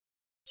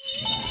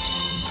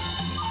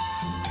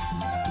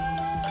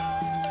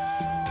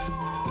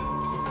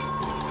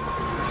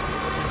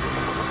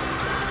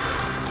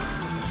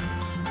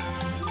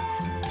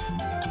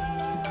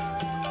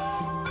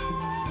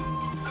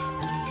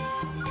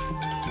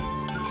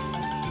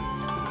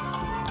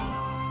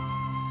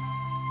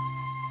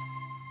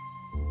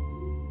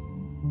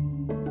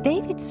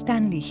David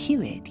Stanley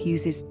Hewett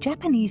uses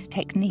Japanese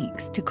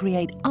techniques to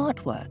create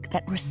artwork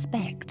that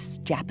respects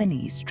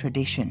Japanese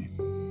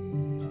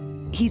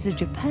tradition. He's a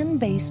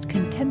Japan-based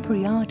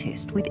contemporary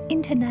artist with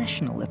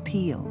international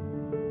appeal.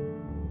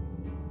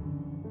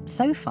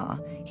 So far,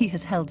 he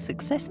has held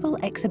successful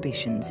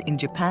exhibitions in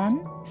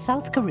Japan,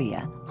 South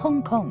Korea,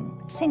 Hong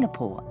Kong,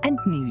 Singapore, and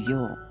New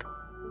York.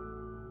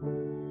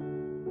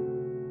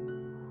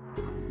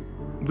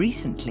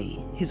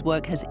 Recently, his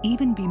work has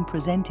even been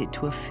presented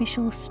to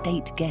official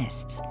state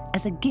guests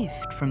as a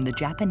gift from the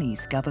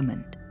Japanese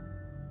government.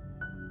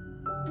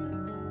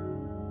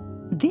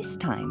 This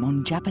time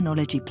on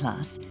Japanology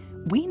Plus,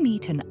 we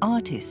meet an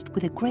artist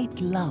with a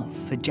great love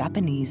for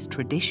Japanese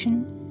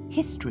tradition,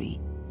 history,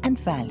 and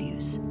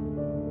values.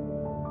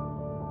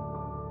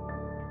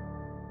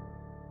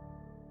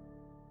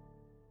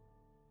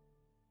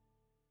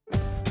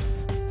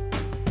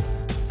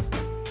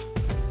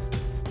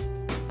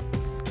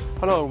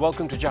 Hello and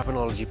welcome to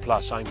Japanology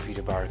Plus. I'm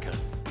Peter Barakan.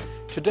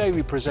 Today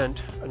we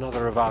present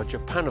another of our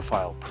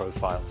Japanophile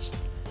profiles.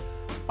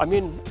 I'm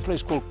in a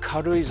place called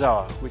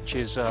Karuizawa, which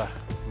is a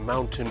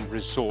mountain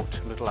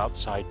resort a little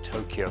outside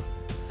Tokyo.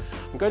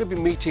 I'm going to be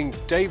meeting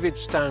David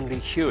Stanley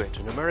Hewett,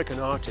 an American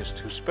artist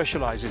who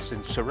specializes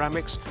in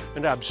ceramics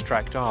and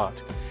abstract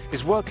art.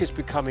 His work is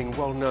becoming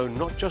well known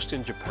not just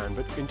in Japan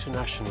but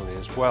internationally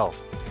as well.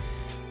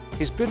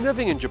 He's been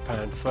living in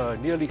Japan for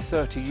nearly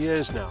 30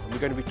 years now, and we're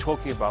going to be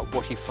talking about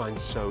what he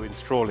finds so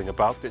enthralling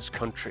about this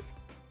country.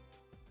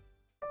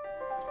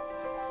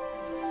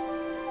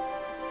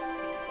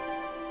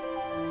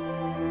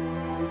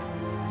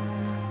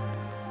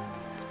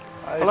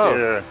 Hi, hello.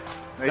 Peter.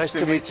 Nice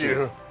to meet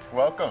you.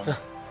 Welcome.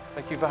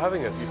 Thank you for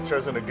having us. You've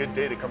chosen a good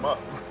day to come up.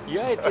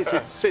 Yeah, it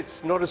is.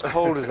 It's not as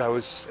cold as I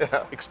was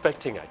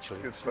expecting, actually.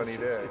 It's a good sunny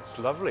day. It's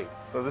lovely.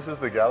 So this is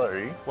the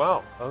gallery.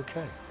 Wow,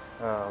 okay.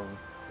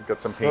 We've got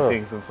some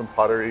paintings and some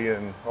pottery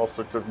and all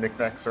sorts of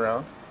knickknacks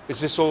around. Is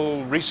this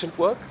all recent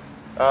work?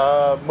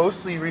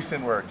 Mostly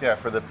recent work, yeah,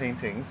 for the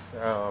paintings.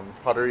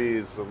 Pottery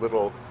is a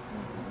little,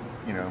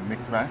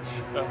 mixed match.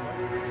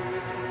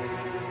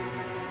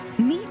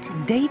 Meet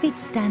David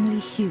Stanley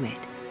Hewett,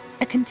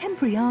 a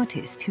contemporary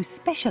artist who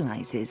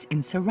specializes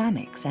in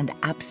ceramics and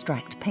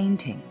abstract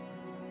painting.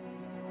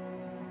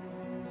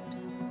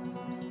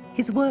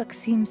 His work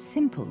seems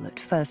simple at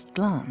first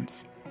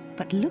glance,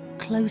 but look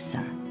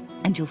closer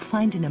and you'll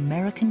find an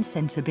American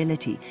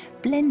sensibility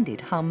blended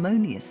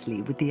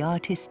harmoniously with the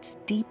artist's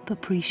deep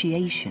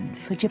appreciation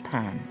for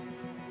Japan.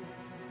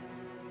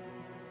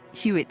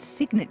 Hewett's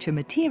signature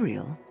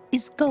material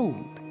is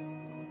gold.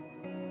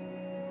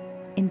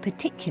 In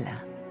particular,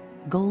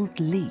 gold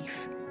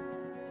leaf.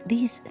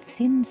 These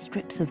thin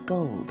strips of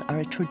gold are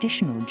a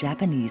traditional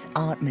Japanese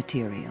art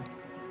material.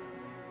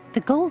 The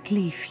gold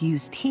leaf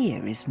used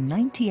here is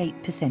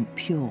 98%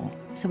 pure,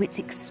 so it's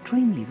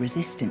extremely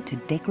resistant to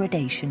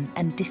degradation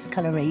and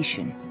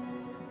discoloration.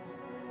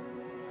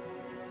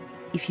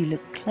 If you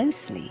look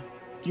closely,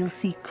 you'll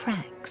see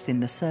cracks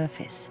in the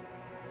surface.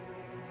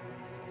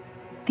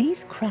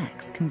 These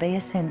cracks convey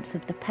a sense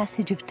of the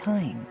passage of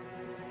time.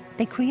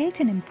 They create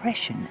an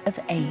impression of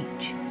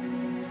age.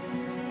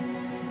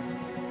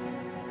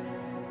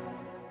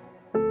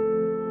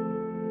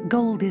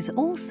 Gold is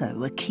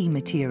also a key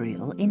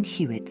material in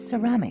Hewett's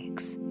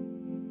ceramics.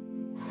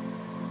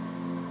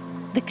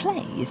 The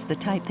clay is the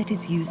type that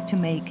is used to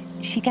make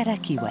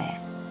shigaraki ware,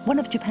 one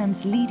of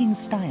Japan's leading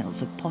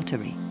styles of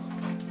pottery.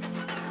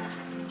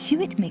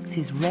 Hewett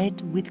mixes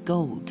red with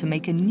gold to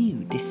make a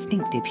new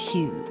distinctive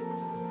hue.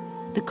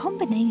 The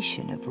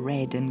combination of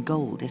red and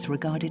gold is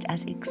regarded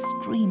as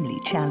extremely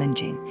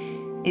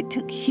challenging. It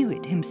took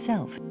Hewett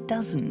himself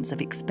dozens of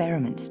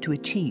experiments to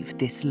achieve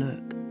this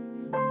look.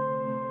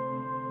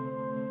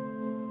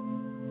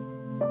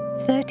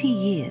 30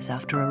 years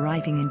after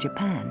arriving in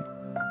Japan,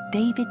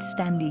 David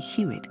Stanley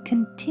Hewett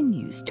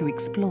continues to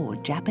explore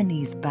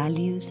Japanese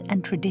values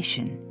and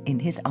tradition in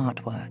his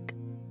artwork.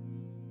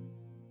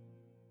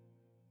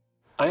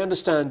 I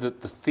understand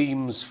that the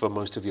themes for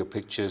most of your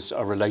pictures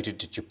are related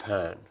to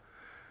Japan.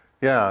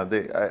 Yeah,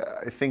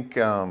 I think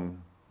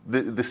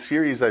the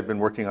series I've been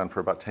working on for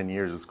about 10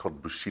 years is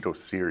called Bushido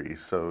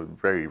series, so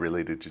very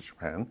related to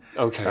Japan.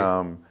 Okay.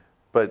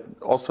 But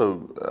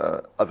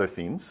also other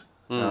themes.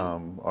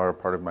 Are a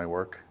part of my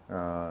work.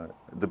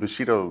 The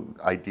Bushido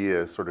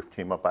idea sort of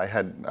came up. I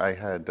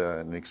had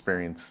an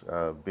experience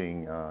of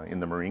being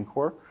in the Marine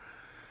Corps,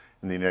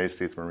 in the United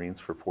States Marines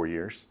for 4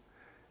 years.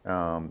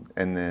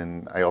 And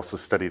then I also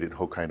studied at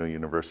Hokkaido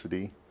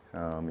University.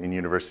 In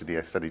university,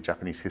 I studied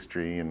Japanese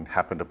history and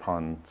happened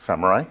upon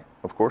samurai,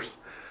 of course.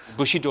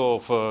 Bushido,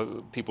 for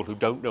people who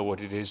don't know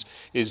what it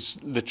is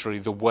literally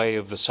the way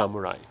of the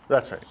samurai.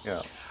 That's right,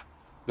 yeah.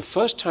 The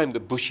first time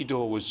that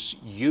Bushido was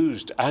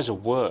used as a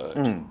word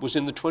was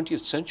in the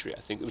 20th century,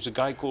 I think. It was a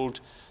guy called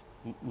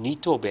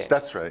Nitobe.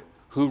 That's right.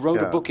 Who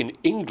wrote a book in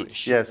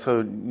English. Yeah,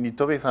 so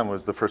Nitobe-san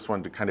was the first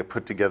one to kind of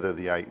put together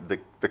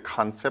the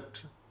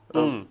concept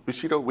of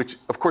Bushido, which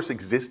of course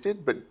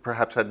existed, but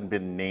perhaps hadn't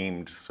been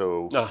named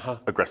so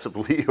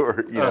aggressively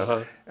or,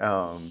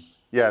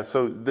 Yeah,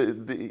 so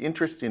the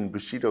interest in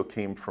Bushido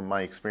came from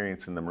my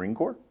experience in the Marine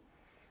Corps.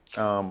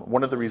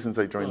 One of the reasons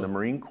I joined the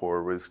Marine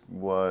Corps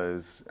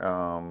was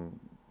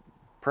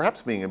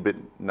perhaps being a bit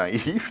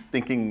naive,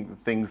 thinking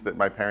things that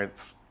my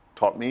parents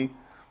taught me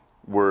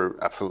were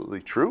absolutely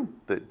true,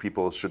 that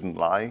people shouldn't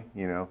lie,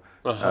 you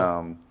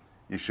know.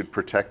 You should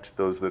protect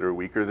those that are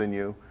weaker than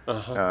you.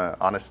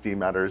 Honesty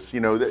matters, you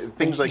know,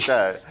 things like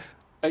that.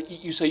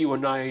 You say you were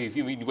naive.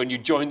 You mean when you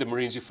joined the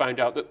Marines, you found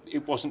out that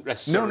it wasn't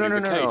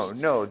necessarily the case?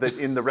 No, that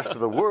in the rest of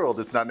the world,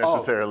 it's not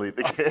necessarily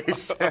the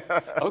case.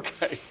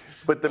 Okay.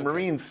 But the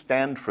Marines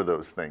stand for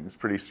those things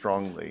pretty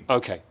strongly.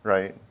 Okay.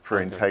 Right? For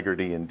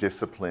integrity and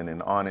discipline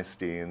and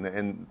honesty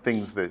and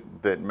things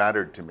that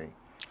mattered to me.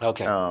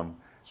 Okay.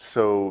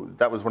 So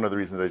that was one of the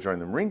reasons I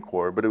joined the Marine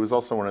Corps, but it was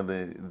also one of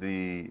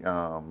the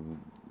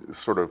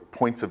sort of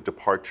points of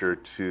departure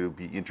to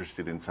be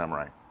interested in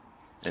samurai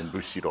and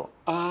Bushido,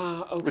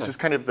 which is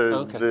kind of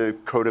the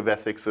code of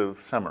ethics of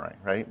samurai,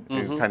 right?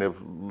 Kind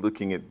of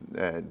looking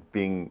at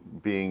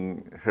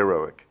being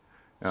heroic,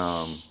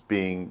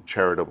 being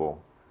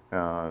charitable,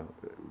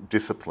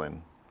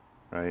 discipline,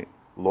 right?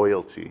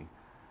 Loyalty,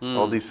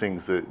 all these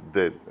things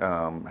that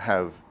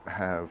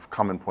have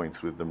common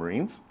points with the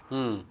Marines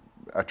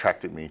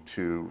attracted me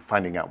to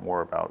finding out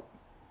more about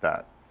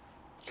that.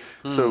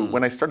 So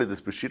when I started this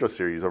Bushido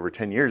series over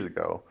 10 years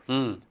ago,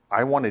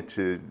 I wanted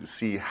to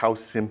see how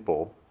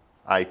simple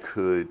I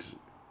could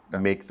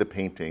make the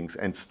paintings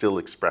and still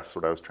express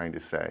what I was trying to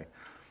say.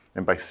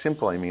 And by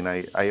simple, I mean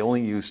I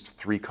only used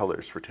 3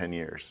 colors for 10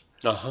 years.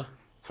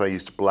 So I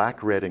used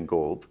black, red, and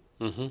gold.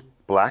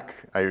 Black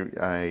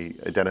I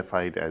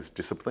identified as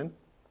discipline.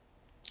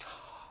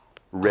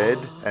 Red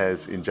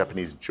as in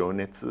Japanese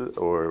jonetsu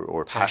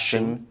or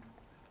passion.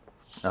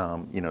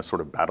 You know, sort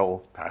of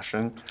battle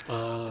passion.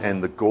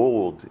 And the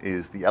gold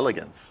is the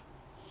elegance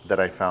that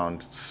I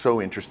found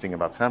so interesting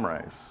about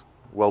samurais.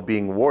 While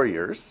being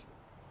warriors,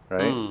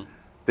 right?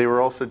 They were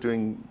also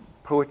doing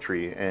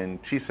poetry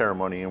and tea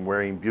ceremony and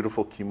wearing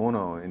beautiful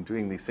kimono and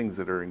doing these things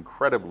that are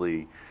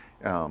incredibly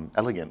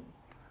elegant.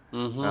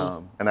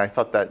 And I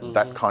thought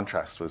that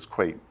contrast was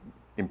quite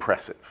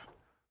impressive.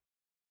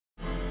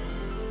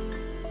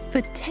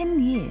 For 10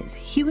 years,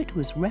 Hewett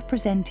was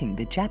representing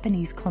the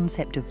Japanese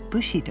concept of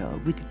Bushido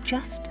with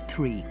just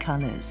 3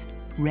 colors: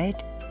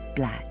 red,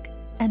 black,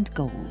 and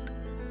gold.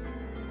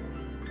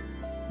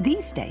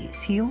 These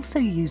days, he also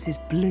uses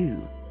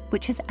blue,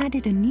 which has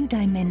added a new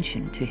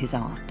dimension to his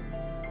art.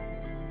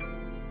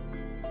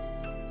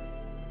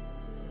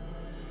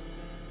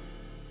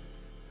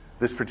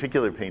 This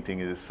particular painting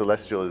is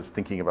Celestial is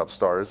thinking about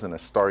stars and a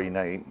starry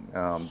night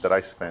that I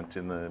spent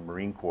in the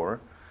Marine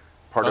Corps.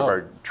 Part of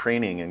our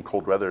training in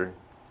cold weather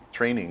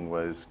training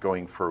was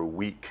going for a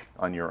week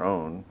on your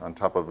own on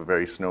top of a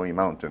very snowy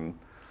mountain,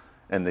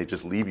 and they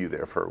just leave you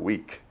there for a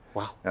week.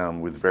 Wow.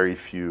 With very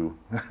few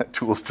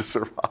tools to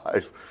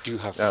survive. Do you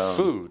have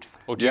food,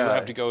 or do you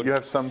have to go? You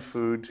have some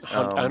food.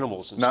 Hunt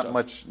animals and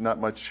stuff. Not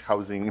much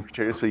housing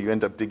material. So you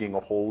end up digging a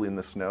hole in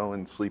the snow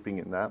and sleeping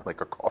in that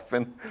like a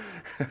coffin.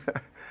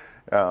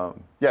 So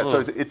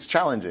it's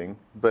challenging,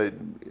 but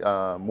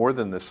more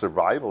than the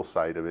survival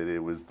side of it, it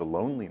was the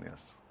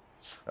loneliness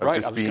of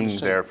just being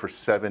there for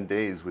 7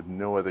 days with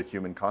no other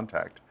human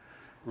contact.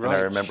 And I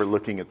remember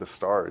looking at the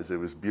stars. It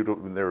was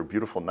beautiful. There were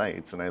beautiful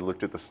nights, and I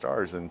looked at the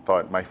stars and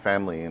thought, my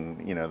family and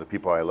the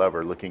people I love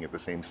are looking at the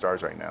same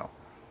stars right now.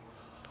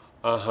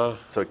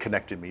 So it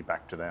connected me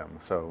back to them.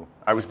 So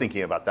I was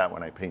thinking about that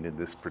when I painted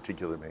this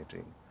particular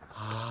painting.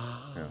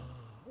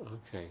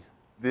 Okay.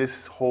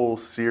 This whole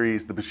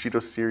series, the Bushido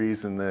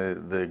series, and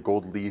the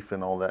gold leaf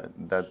and all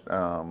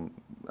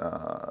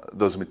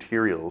those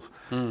materials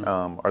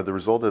are the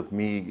result of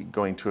me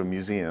going to a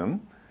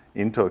museum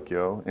in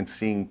Tokyo and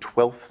seeing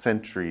 12th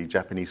century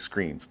Japanese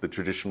screens, the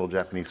traditional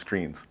Japanese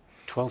screens.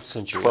 12th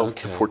century, 12th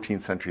to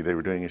 14th century, they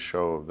were doing a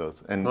show of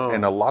those. And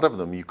a lot of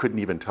them, you couldn't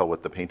even tell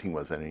what the painting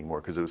was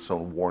anymore because it was so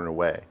worn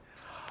away.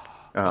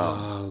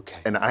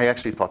 And I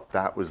actually thought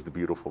that was the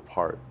beautiful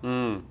part.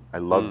 I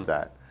loved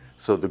that.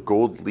 So the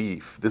gold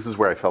leaf, this is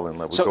where I fell in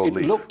love with gold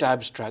leaf. So it looked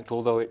abstract,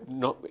 although it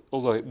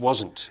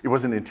wasn't. It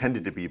wasn't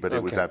intended to be, but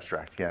it was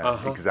abstract.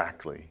 Yeah,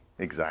 exactly.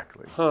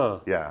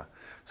 Yeah.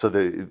 So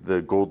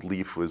the gold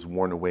leaf was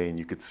worn away, and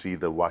you could see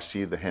the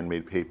washi, the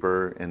handmade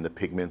paper, and the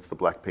pigments, the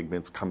black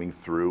pigments coming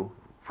through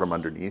from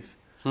underneath.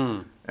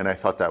 And I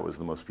thought that was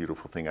the most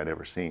beautiful thing I'd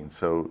ever seen.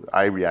 So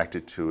I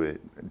reacted to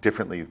it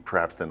differently,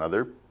 perhaps, than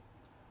other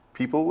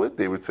people would.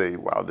 They would say,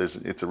 wow,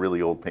 it's a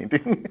really old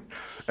painting.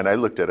 And I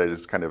looked at it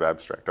as kind of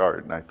abstract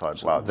art, and I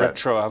thought, wow,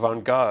 retro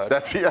avant-garde.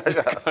 That's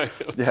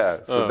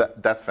So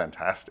that's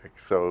fantastic.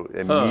 So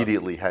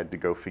immediately had to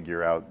go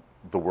figure out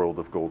the world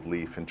of gold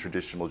leaf and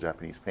traditional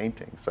Japanese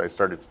painting. So I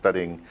started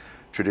studying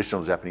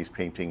traditional Japanese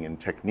painting and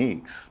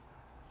techniques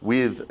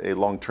with a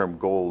long-term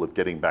goal of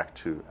getting back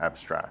to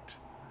abstract,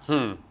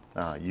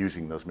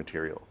 using those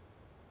materials.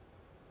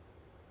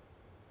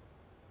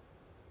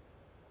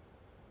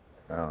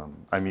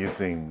 I'm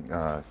using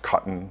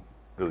cotton,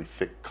 really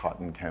thick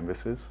cotton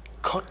canvases.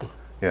 Cotton?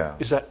 Yeah.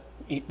 Is that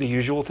the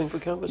usual thing for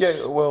canvas?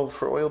 Yeah, well,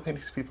 for oil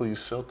paintings, people use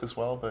silk as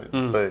well, but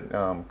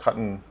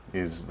cotton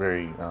is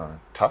very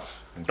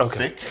tough and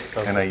thick,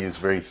 and I use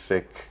very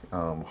thick,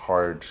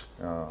 hard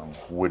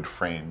wood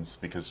frames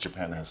because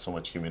Japan has so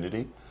much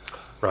humidity.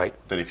 Right.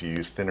 That if you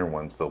use thinner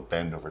ones, they'll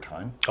bend over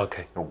time.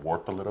 Okay. They'll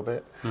warp a little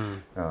bit.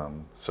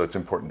 So it's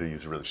important to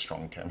use a really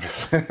strong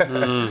canvas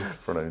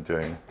for what I'm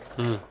doing.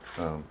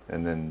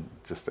 And then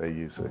I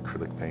use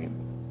acrylic paint.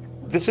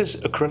 This is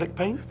acrylic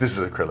paint? This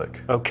is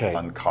acrylic. Okay.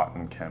 On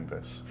cotton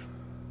canvas.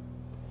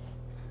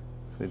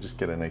 So you just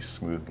get a nice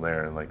smooth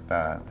layer like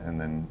that,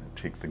 and then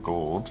take the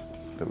gold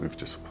that we've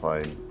just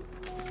applied.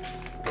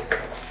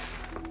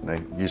 And I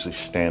usually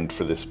stand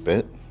for this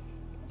bit,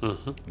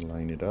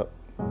 line it up.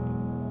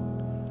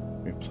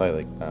 We apply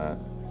like that,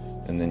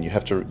 and then you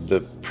have to,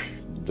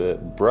 the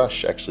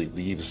brush actually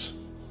leaves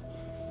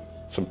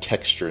some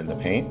texture in the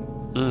paint,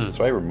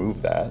 so I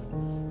remove that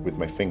with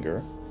my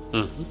finger,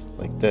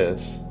 like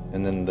this,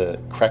 and then the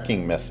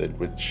cracking method,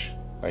 which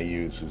I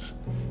use, is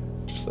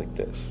just like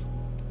this.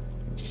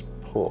 I just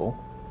pull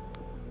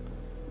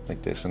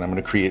like this, and I'm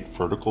going to create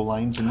vertical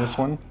lines in this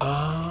one,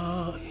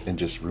 and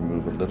just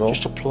remove a little.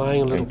 Just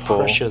applying a little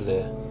pressure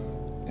there.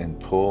 And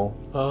pull,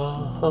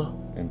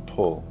 and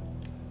pull.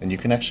 And you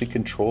can actually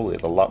control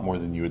it a lot more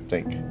than you would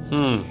think.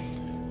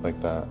 Like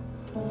that.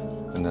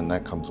 And then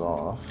that comes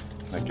off.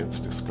 That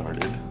gets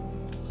discarded.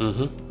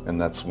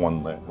 And that's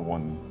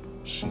one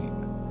sheet.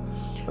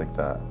 Like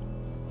that.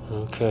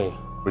 Okay.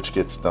 Which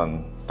gets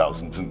done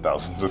thousands and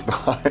thousands of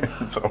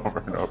times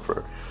over and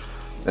over.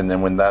 And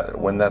then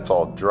when that's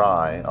all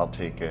dry, I'll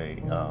take a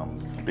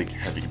big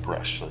heavy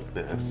brush like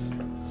this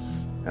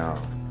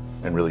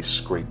and really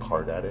scrape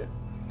hard at it.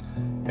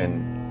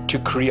 And to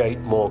create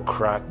more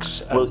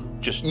cracks. Well,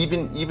 just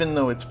even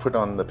though it's put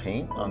on the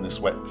paint, on this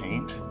wet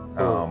paint,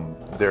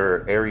 there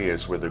are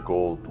areas where the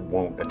gold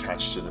won't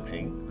attach to the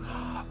paint.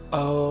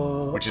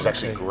 Which is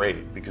actually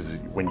great, because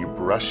when you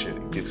brush it,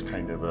 it gives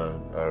kind of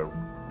a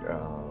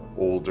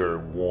older,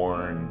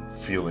 worn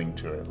feeling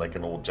to it, like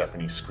an old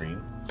Japanese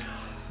screen.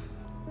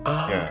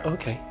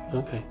 Okay.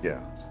 Yeah.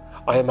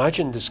 I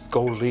imagine this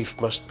gold leaf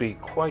must be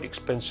quite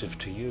expensive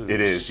to use.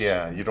 It is,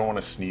 yeah. You don't want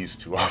to sneeze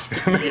too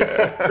often.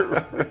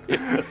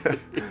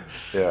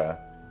 Yeah.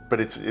 But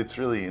it's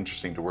really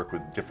interesting to work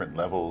with different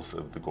levels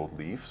of the gold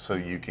leaf. So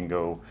you can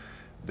go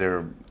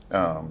there,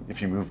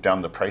 if you move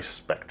down the price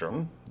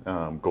spectrum,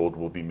 gold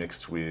will be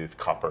mixed with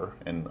copper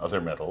and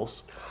other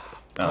metals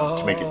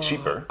to make it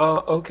cheaper.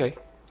 Okay.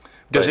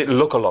 Does it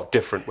look a lot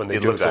different when they do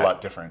that? It looks a lot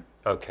different.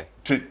 Okay.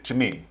 To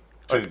me.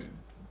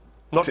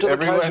 Not to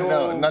everyone, the casual...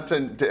 No, not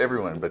to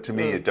everyone, but to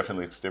me it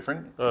definitely looks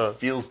different. It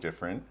feels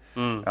different.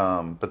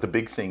 But the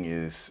big thing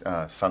is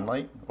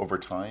sunlight over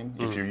time.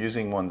 If you're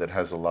using one that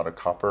has a lot of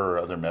copper or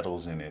other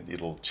metals in it,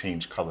 it'll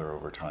change color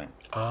over time.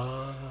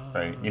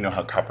 Right? You know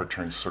how copper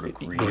turns sort of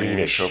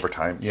greenish over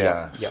time?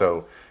 Yeah.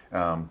 So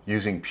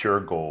using pure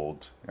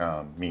gold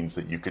means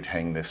that you could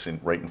hang this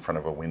right in front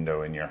of a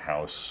window in your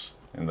house,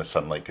 and the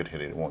sunlight could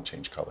hit it. It won't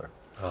change color.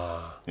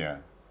 Yeah.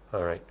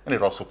 All right. And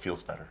it also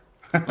feels better.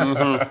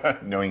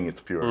 Knowing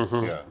it's pure.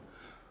 Yeah.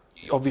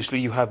 Obviously,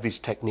 you have these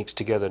techniques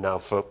together now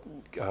for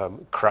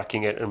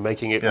cracking it and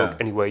making it look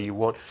any way you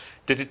want.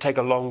 Did it take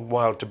a long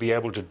while to be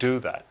able to do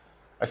that?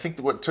 I think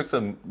that what took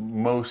them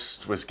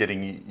most was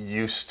getting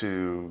used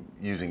to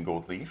using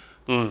gold leaf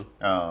and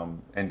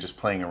just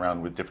playing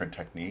around with different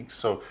techniques.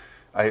 So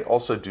I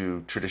also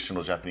do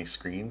traditional Japanese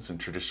screens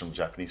and traditional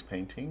Japanese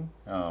painting.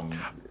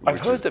 I've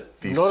heard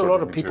that not a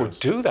lot of people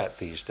do that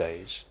these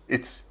days.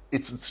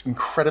 It's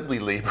incredibly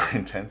labor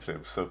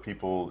intensive, so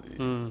people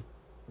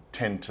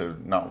tend to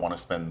not want to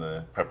spend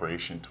the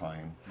preparation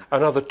time.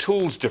 And are the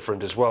tools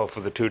different as well for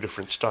the two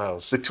different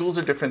styles? The tools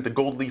are different. The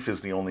gold leaf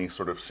is the only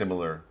sort of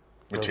similar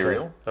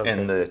material,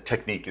 and the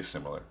technique is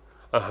similar.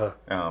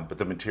 But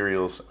the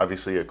materials,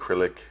 obviously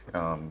acrylic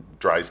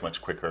dries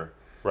much quicker,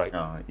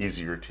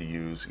 easier to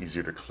use,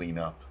 easier to clean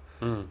up.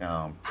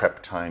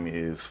 Prep time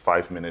is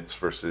 5 minutes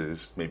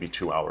versus maybe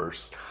 2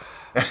 hours.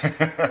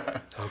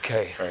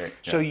 Okay. Right,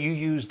 so you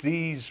use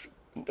these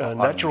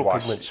natural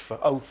pigments for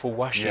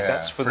washi. Yeah,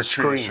 that's for the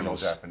traditional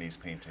screens. Japanese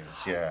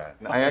paintings. Yeah.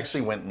 I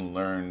actually went and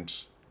learned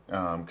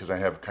because I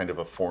have kind of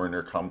a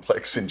foreigner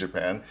complex in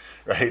Japan,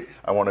 right?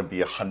 I want to be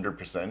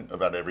 100%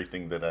 about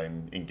everything that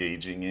I'm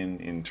engaging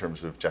in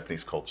terms of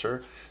Japanese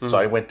culture. So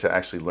I went to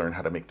actually learn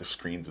how to make the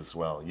screens as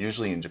well.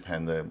 Usually in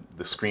Japan,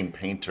 the screen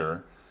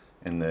painter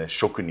and the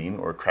shokunin,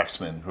 or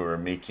craftsmen who are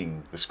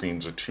making the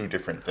screens, are two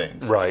different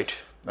things. Right.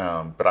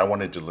 But I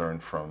wanted to learn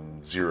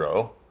from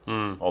zero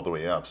all the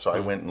way up. So I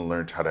went and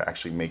learned how to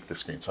actually make the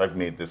screen. So I've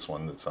made this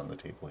one that's on the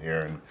table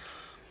here. And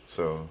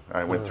so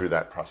I went through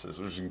that process.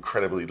 It was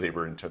incredibly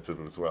labor intensive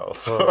as well.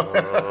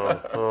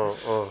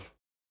 So.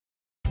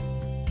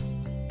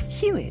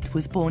 Hewett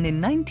was born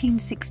in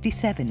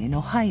 1967 in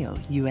Ohio,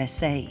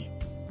 USA.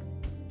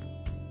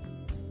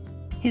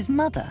 His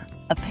mother,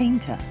 a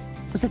painter,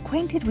 was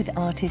acquainted with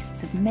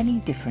artists of many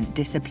different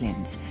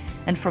disciplines,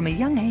 and from a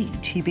young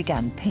age he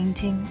began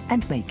painting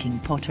and making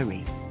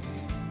pottery.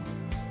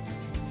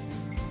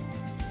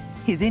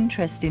 His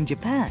interest in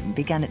Japan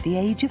began at the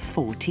age of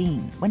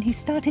 14 when he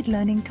started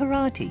learning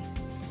karate.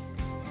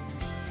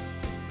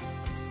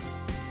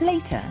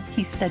 Later,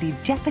 he studied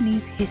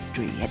Japanese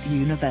history at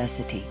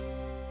university.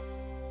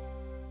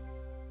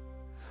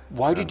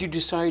 Why did you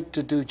decide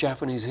to do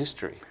Japanese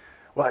history?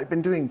 Well, I've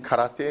been doing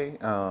karate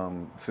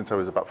since I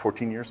was about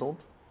 14 years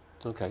old.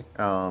 Okay.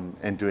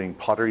 And doing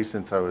pottery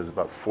since I was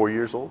about 4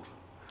 years old.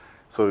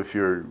 So if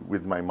you're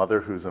with my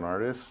mother, who's an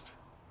artist,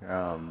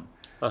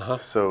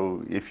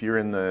 so if you're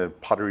in the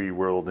pottery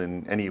world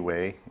in any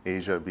way,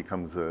 Asia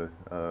becomes a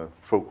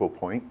focal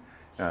point.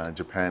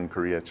 Japan,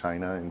 Korea,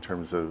 China, in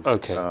terms of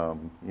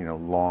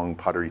long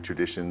pottery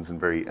traditions and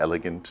very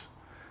elegant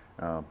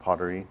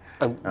pottery.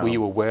 And were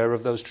you aware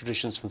of those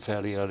traditions from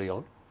fairly early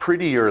on?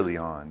 Pretty early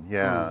on,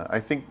 yeah. I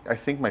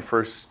think my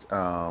first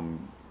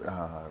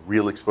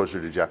real exposure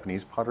to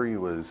Japanese pottery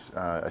was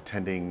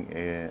attending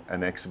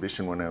an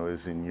exhibition when I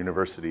was in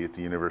university at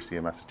the University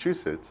of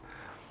Massachusetts,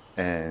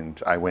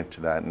 and I went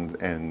to that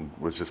and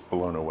was just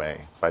blown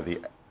away by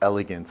the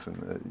elegance and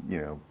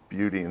the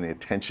beauty and the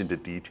attention to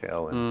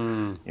detail,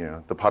 and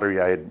the pottery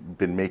I had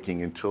been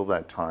making until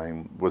that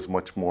time was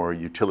much more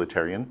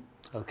utilitarian.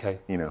 Okay.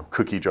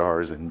 Cookie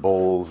jars and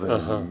bowls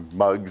and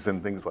mugs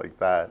and things like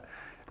that.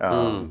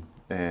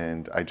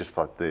 And I just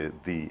thought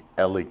the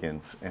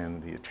elegance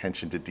and the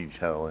attention to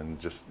detail and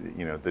just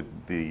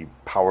the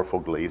powerful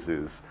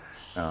glazes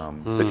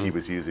that he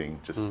was using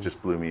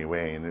just blew me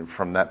away. And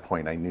from that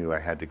point, I knew I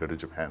had to go to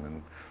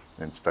Japan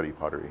and study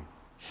pottery.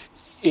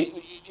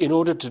 In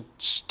order to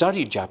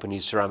study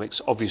Japanese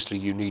ceramics, obviously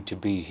you need to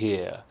be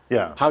here.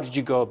 Yeah. How did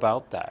you go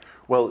about that?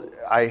 Well,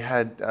 I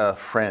had a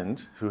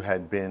friend who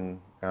had been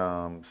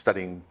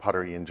studying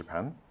pottery in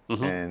Japan,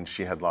 and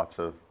she had lots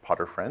of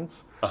potter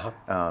friends,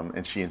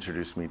 and she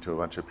introduced me to a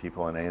bunch of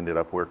people, and I ended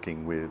up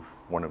working with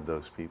one of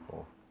those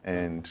people,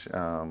 and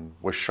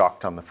was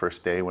shocked on the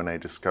first day when I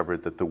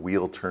discovered that the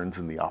wheel turns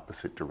in the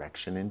opposite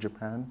direction in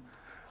Japan.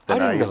 I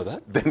didn't know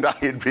that. Than I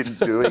had been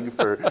doing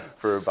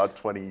for about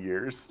 20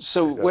 years.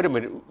 So wait a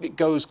minute, it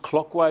goes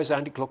clockwise,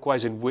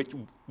 anti-clockwise in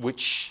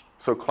which?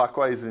 So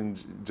clockwise in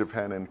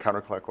Japan and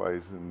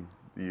counterclockwise in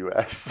the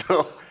U.S.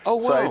 So, oh, wow.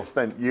 So I'd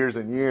spent years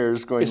and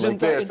years going Isn't like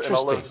that this, and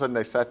all of a interesting? sudden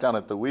I sat down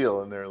at the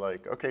wheel, and they're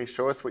like, "Okay,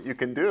 show us what you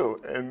can do,"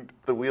 and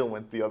the wheel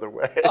went the other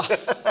way.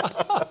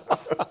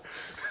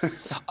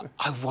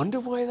 I wonder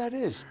why that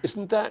is.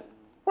 Isn't that?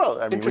 Well,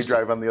 I mean, we interesting?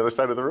 drive on the other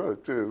side of the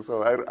road too,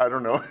 so I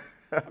don't know.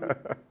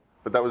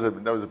 But that was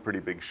a pretty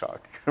big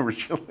shock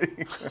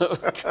originally.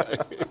 Okay.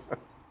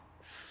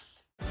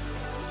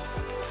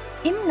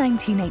 In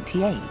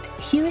 1988,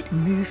 Hewett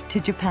moved to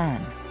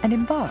Japan and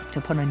embarked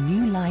upon a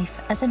new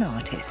life as an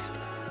artist.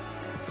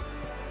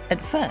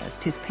 At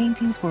first, his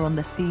paintings were on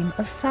the theme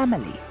of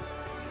family.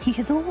 He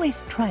has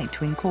always tried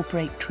to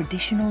incorporate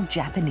traditional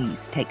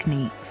Japanese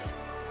techniques.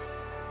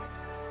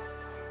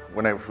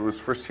 When I was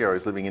first here, I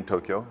was living in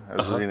Tokyo. I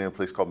was living in a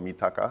place called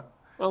Mitaka.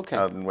 Okay.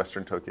 Out in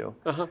western Tokyo.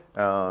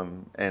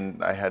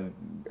 And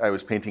I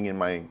was painting in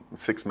my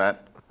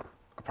 6-mat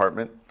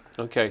apartment.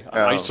 Okay,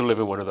 I used to live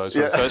in one of those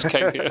when I first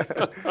came here.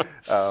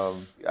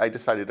 I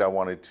decided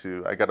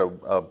I got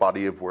a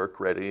body of work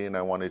ready, and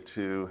I wanted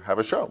to have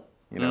a show,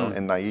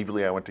 and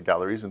naively I went to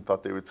galleries and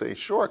thought they would say,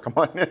 sure, come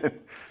on in.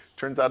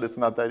 Turns out it's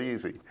not that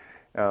easy.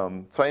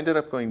 So I ended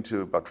up going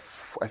to about,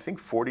 I think,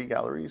 40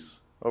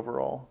 galleries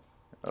overall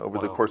over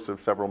the course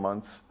of several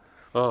months.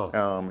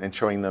 And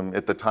showing them.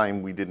 At the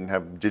time, we didn't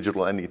have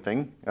digital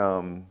anything,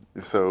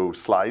 so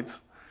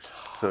slides.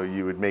 So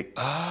you would make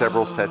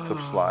several sets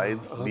of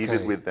slides, leave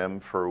it with them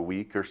for a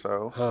week or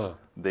so.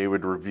 They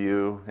would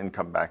review and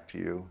come back to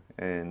you,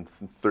 and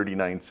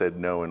 39 said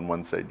no and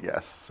 1 said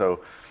yes.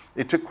 So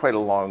it took quite a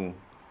long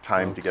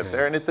time to get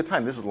there. And at the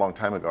time, this is a long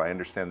time ago, I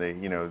understand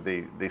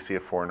they see a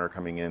foreigner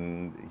coming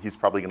in, he's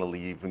probably going to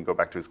leave and go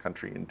back to his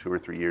country in 2 or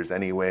 3 years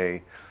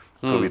anyway.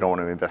 So we don't want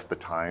to invest the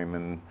time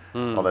and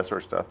all that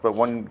sort of stuff. But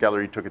one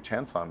gallery took a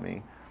chance on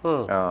me.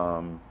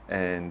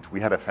 And we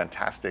had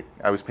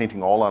I was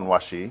painting all on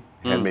washi,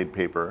 handmade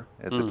paper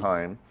at the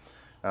time.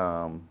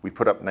 We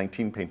put up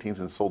 19 paintings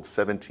and sold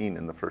 17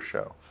 in the first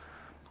show.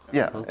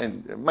 Yeah,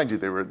 and mind you,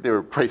 they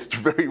were priced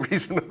very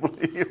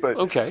reasonably. But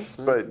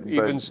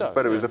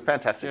it was a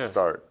fantastic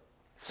start.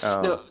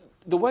 Now,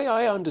 the way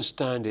I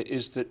understand it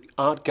is that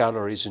art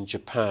galleries in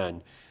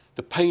Japan,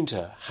 the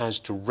painter has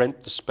to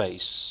rent the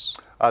space.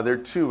 There are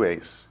 2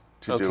 ways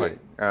to do it.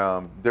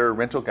 There are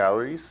rental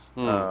galleries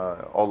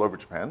all over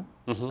Japan.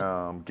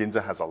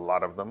 Ginza has a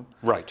lot of them.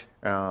 Right.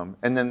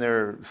 And then there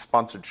are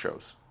sponsored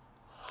shows.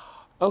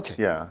 Okay.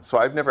 Yeah, so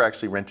I've never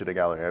actually rented a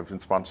gallery. I've been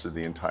sponsored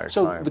the entire time.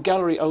 So the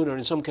gallery owner,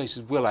 in some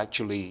cases, will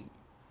actually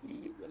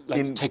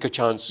take a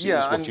chance, is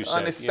what you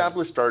said. On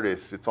established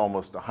artists, it's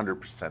almost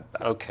 100%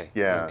 that. Okay.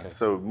 Yeah, okay.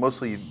 so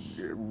mostly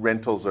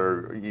rentals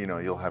are,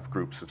 you'll have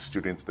groups of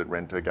students that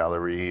rent a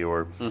gallery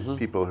or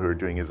people who are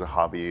doing it as a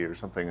hobby or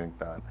something like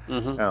that.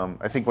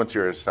 I think once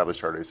you're an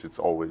established artist, it's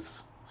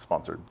always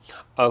sponsored.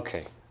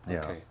 Okay. Yeah.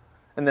 Okay.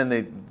 And then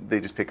they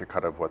just take a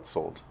cut of what's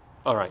sold.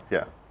 All right.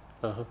 Yeah.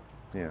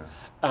 Yeah.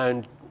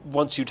 And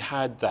once you'd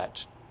had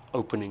that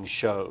opening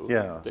show,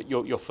 Yeah. that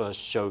your first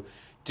show,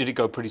 did it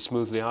go pretty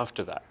smoothly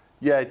after that?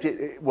 Yeah, it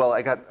did. Well,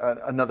 I got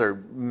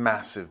another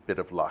massive bit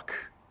of luck.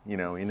 You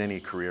know, in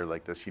any career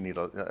like this, you need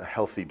a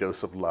healthy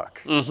dose of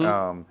luck.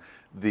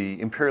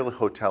 The Imperial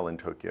Hotel in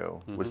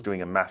Tokyo was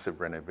doing a massive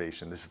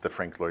renovation. This is the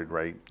Frank Lloyd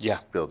Wright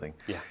building.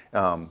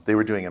 They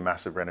were doing a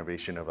massive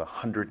renovation of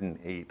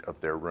 108 of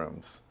their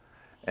rooms.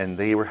 And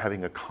they were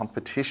having a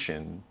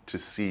competition to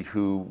see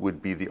who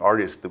would be the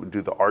artist that would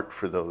do the art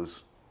for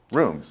those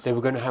rooms. They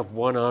were going to have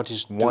one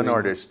artist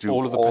do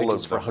all of the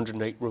paintings for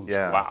 108 rooms.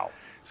 Yeah. Wow.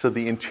 So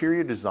the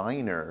interior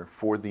designer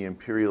for the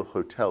Imperial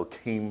Hotel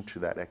came to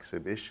that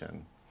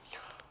exhibition,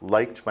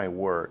 liked my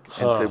work,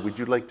 and said, would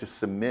you like to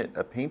submit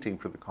a painting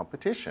for the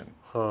competition?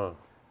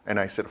 And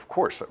I said, of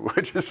course I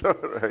would.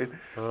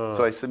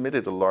 So I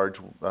submitted a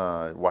large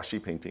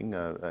washi painting,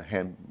 a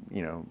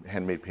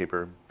handmade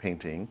paper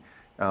painting,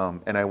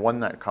 and I won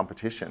that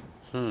competition.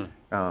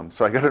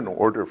 So I got an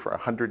order for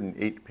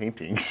 108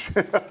 paintings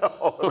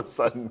all of a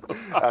sudden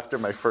after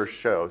my first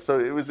show. So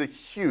it was a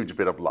huge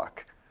bit of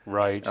luck.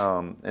 Right.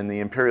 And the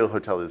Imperial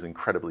Hotel is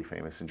incredibly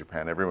famous in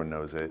Japan. Everyone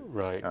knows it.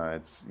 Right.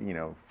 It's, you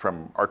know,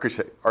 from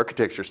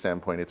architecture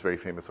standpoint, it's very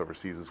famous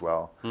overseas as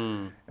well.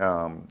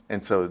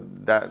 And so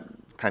that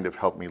kind of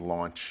helped me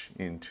launch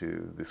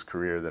into this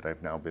career that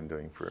I've now been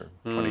doing for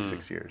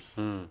 26 years.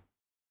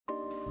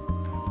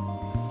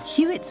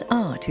 Hewett's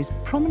art is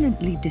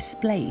prominently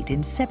displayed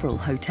in several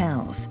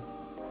hotels.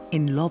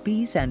 In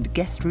lobbies and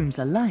guest rooms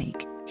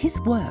alike, his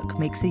work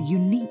makes a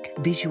unique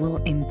visual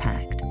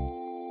impact.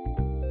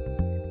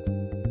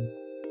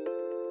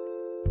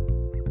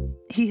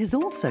 He has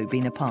also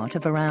been a part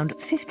of around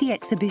 50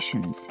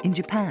 exhibitions in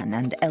Japan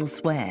and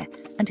elsewhere,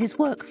 and his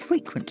work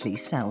frequently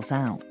sells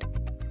out.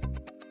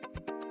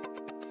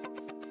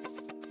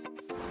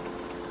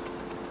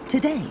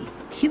 Today,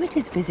 Hewett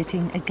is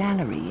visiting a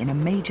gallery in a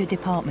major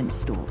department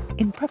store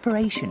in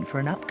preparation for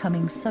an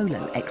upcoming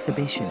solo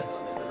exhibition.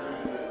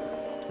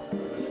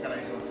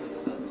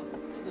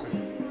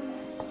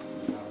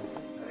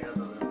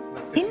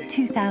 In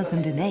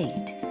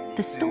 2008,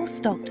 the store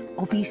stocked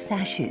obi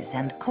sashes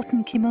and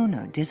cotton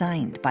kimono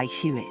designed by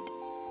Hewett.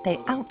 They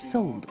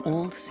outsold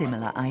all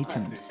similar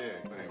items.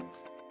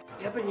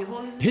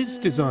 His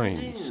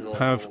designs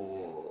have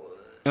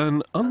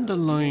an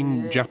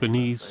underlying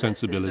Japanese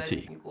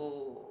sensibility,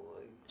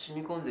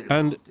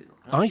 and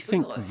I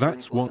think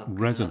that's what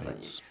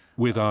resonates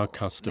with our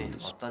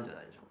customers.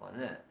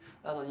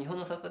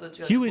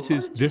 Hewett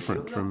is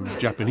different from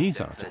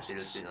Japanese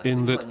artists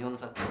in that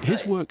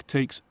his work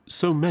takes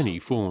so many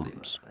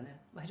forms.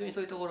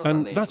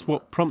 And that's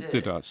what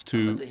prompted us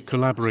to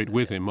collaborate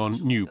with him on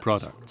new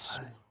products.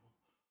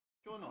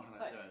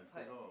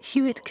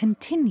 Hewett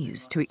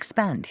continues to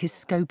expand his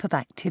scope of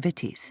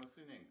activities.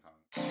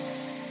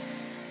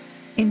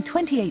 In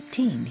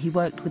 2018, he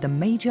worked with a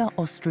major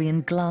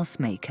Austrian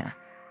glassmaker,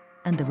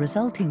 and the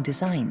resulting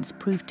designs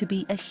proved to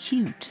be a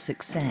huge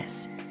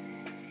success.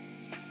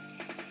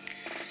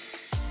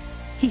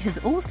 He has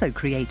also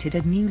created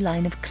a new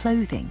line of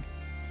clothing.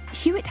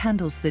 Hewett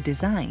handles the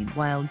design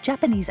while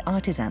Japanese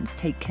artisans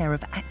take care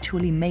of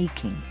actually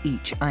making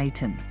each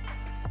item.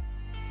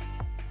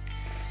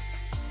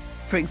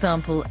 For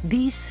example,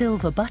 these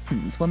silver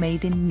buttons were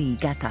made in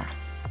Niigata.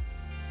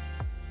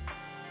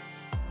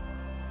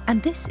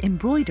 And this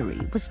embroidery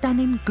was done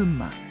in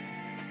Gunma.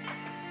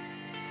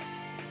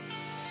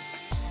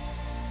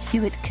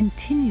 Hewett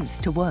continues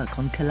to work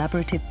on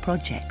collaborative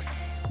projects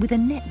with a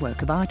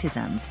network of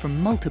artisans from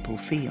multiple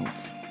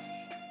fields.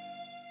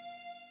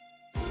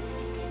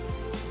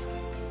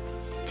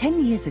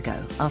 10 years ago,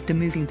 after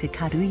moving to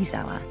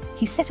Karuizawa,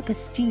 he set up a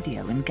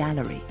studio and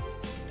gallery.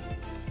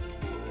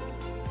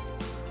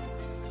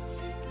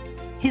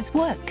 His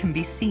work can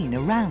be seen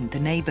around the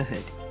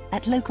neighborhood,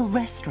 at local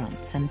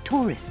restaurants and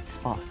tourist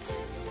spots.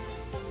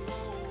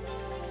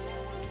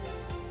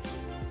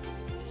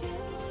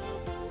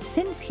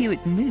 Since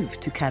Hewett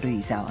moved to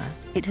Karuizawa,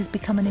 it has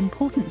become an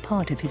important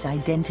part of his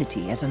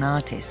identity as an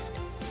artist.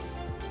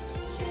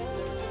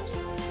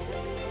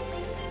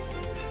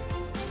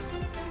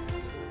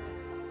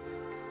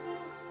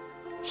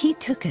 He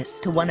took us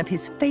to one of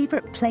his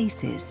favorite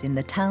places in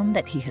the town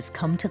that he has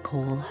come to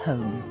call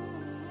home.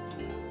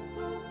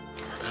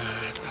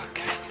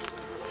 Okay.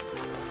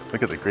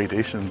 Look at the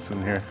gradations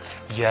in here.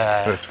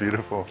 Yeah. That's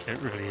beautiful. It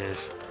really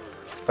is.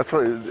 That's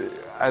what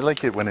I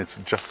like it when it's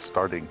just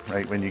starting,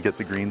 right? When you get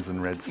the greens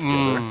and reds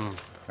together.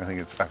 I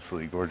think it's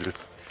absolutely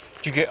gorgeous.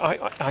 Do you get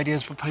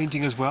ideas for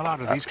painting as well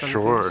out of these kind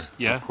of Sure, things?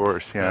 Yeah. of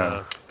course,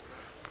 yeah.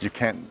 You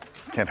can't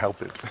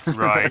help it.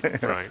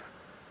 Right, right.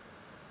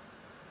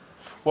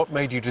 What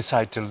made you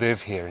decide to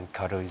live here in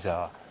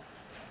Karuizawa?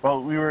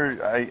 Well,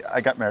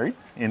 I got married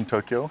in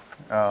Tokyo,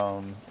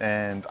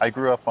 and I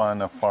grew up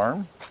on a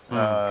farm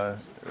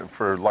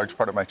for a large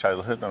part of my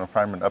childhood, on a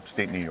farm in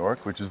upstate New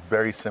York, which is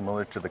very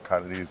similar to the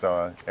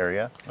Karuizawa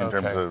area in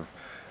terms of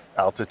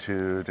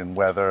altitude and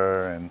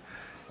weather and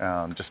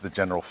just the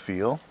general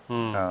feel.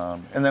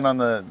 And then on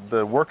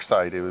the work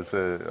side, it was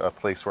a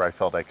place where I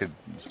felt I could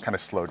kind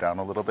of slow down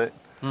a little bit.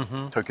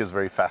 Tokyo is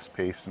very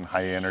fast-paced and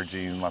high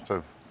energy and lots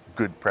of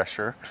good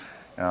pressure.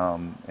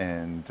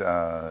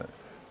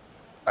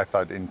 I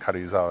thought in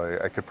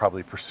Karuizawa I could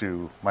probably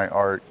pursue my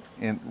art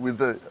with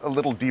a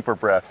little deeper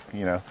breath,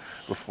 you know,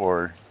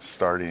 before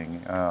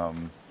starting.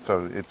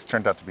 So it's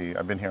turned out to be,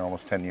 I've been here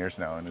almost 10 years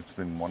now, and it's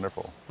been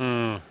wonderful.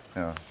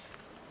 Yeah.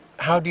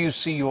 How do you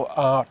see your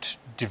art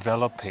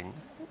developing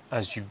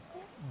as you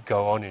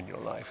go on in your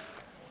life?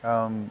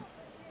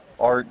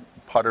 Art,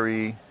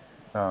 pottery,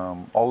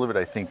 all of it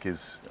I think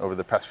is, over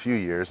the past few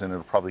years, and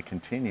it'll probably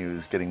continue,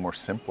 is getting more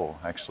simple,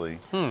 actually.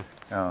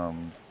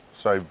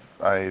 So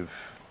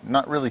I've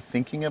not really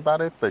thinking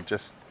about it, but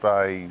just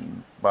by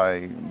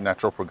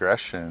natural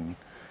progression,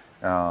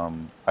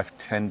 I've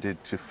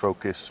tended to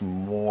focus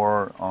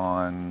more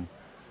on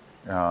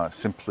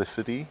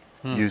simplicity,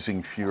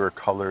 using fewer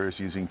colors,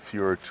 using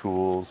fewer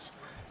tools,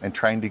 and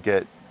trying to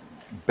get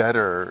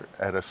better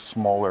at a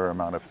smaller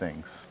amount of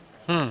things,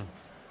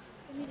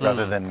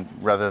 rather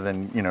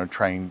than you know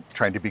trying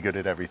to be good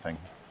at everything.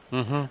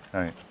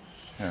 Right.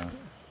 Yeah.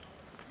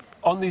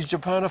 On these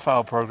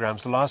Japanophile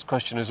programs, the last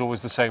question is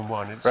always the same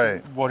one. It's,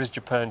 what is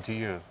Japan to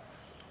you?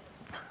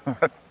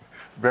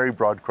 Very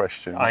broad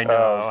question. I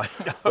know.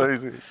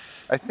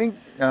 I think,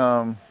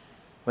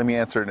 let me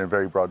answer it in a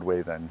very broad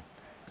way then.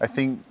 I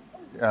think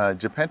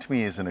Japan to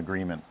me is an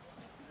agreement.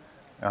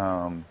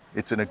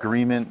 It's an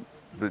agreement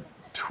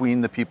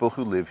between the people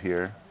who live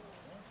here,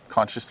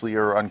 consciously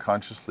or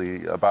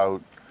unconsciously,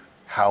 about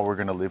how we're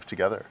going to live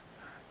together,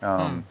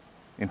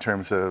 in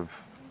terms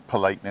of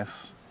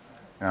politeness,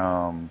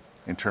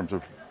 in terms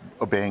of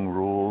obeying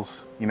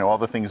rules, you know, all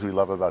the things we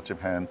love about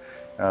Japan,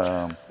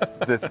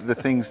 the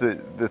things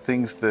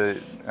that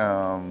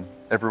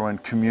everyone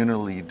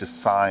communally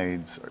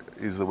decides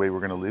is the way we're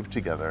going to live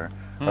together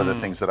are the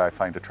things that I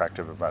find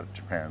attractive about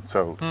Japan.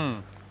 So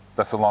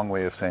that's a long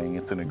way of saying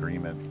it's an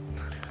agreement.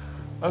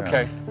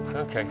 Okay,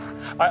 okay.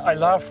 I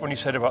laughed when you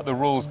said about the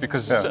rules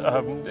because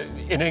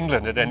in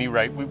England, at any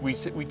rate,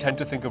 we tend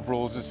to think of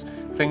rules as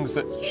things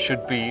that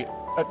should be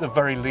at the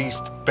very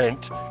least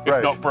bent,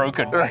 if not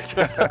broken,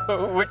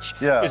 which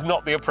is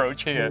not the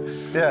approach here.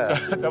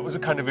 So that was a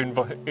kind of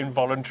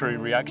involuntary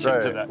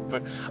reaction to that,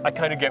 but I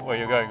kind of get where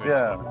you're going with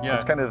that.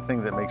 It's kind of the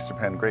thing that makes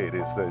Japan great,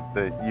 is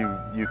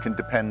that you can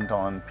depend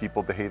on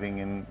people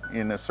behaving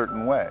in a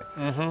certain way.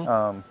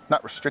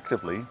 Not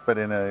restrictively, but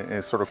in a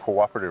sort of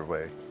cooperative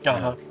way.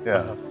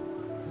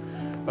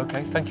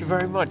 Okay, thank you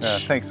very much.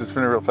 Thanks, it's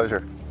been a real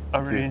pleasure. I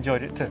really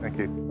enjoyed it too. Thank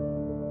you.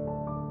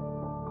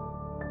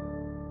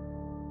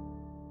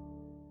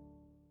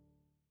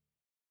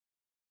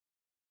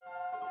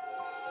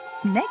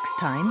 Next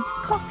time,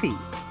 coffee.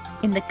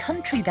 In the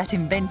country that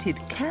invented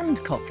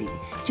canned coffee,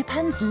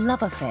 Japan's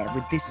love affair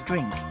with this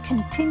drink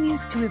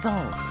continues to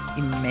evolve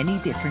in many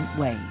different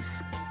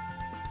ways.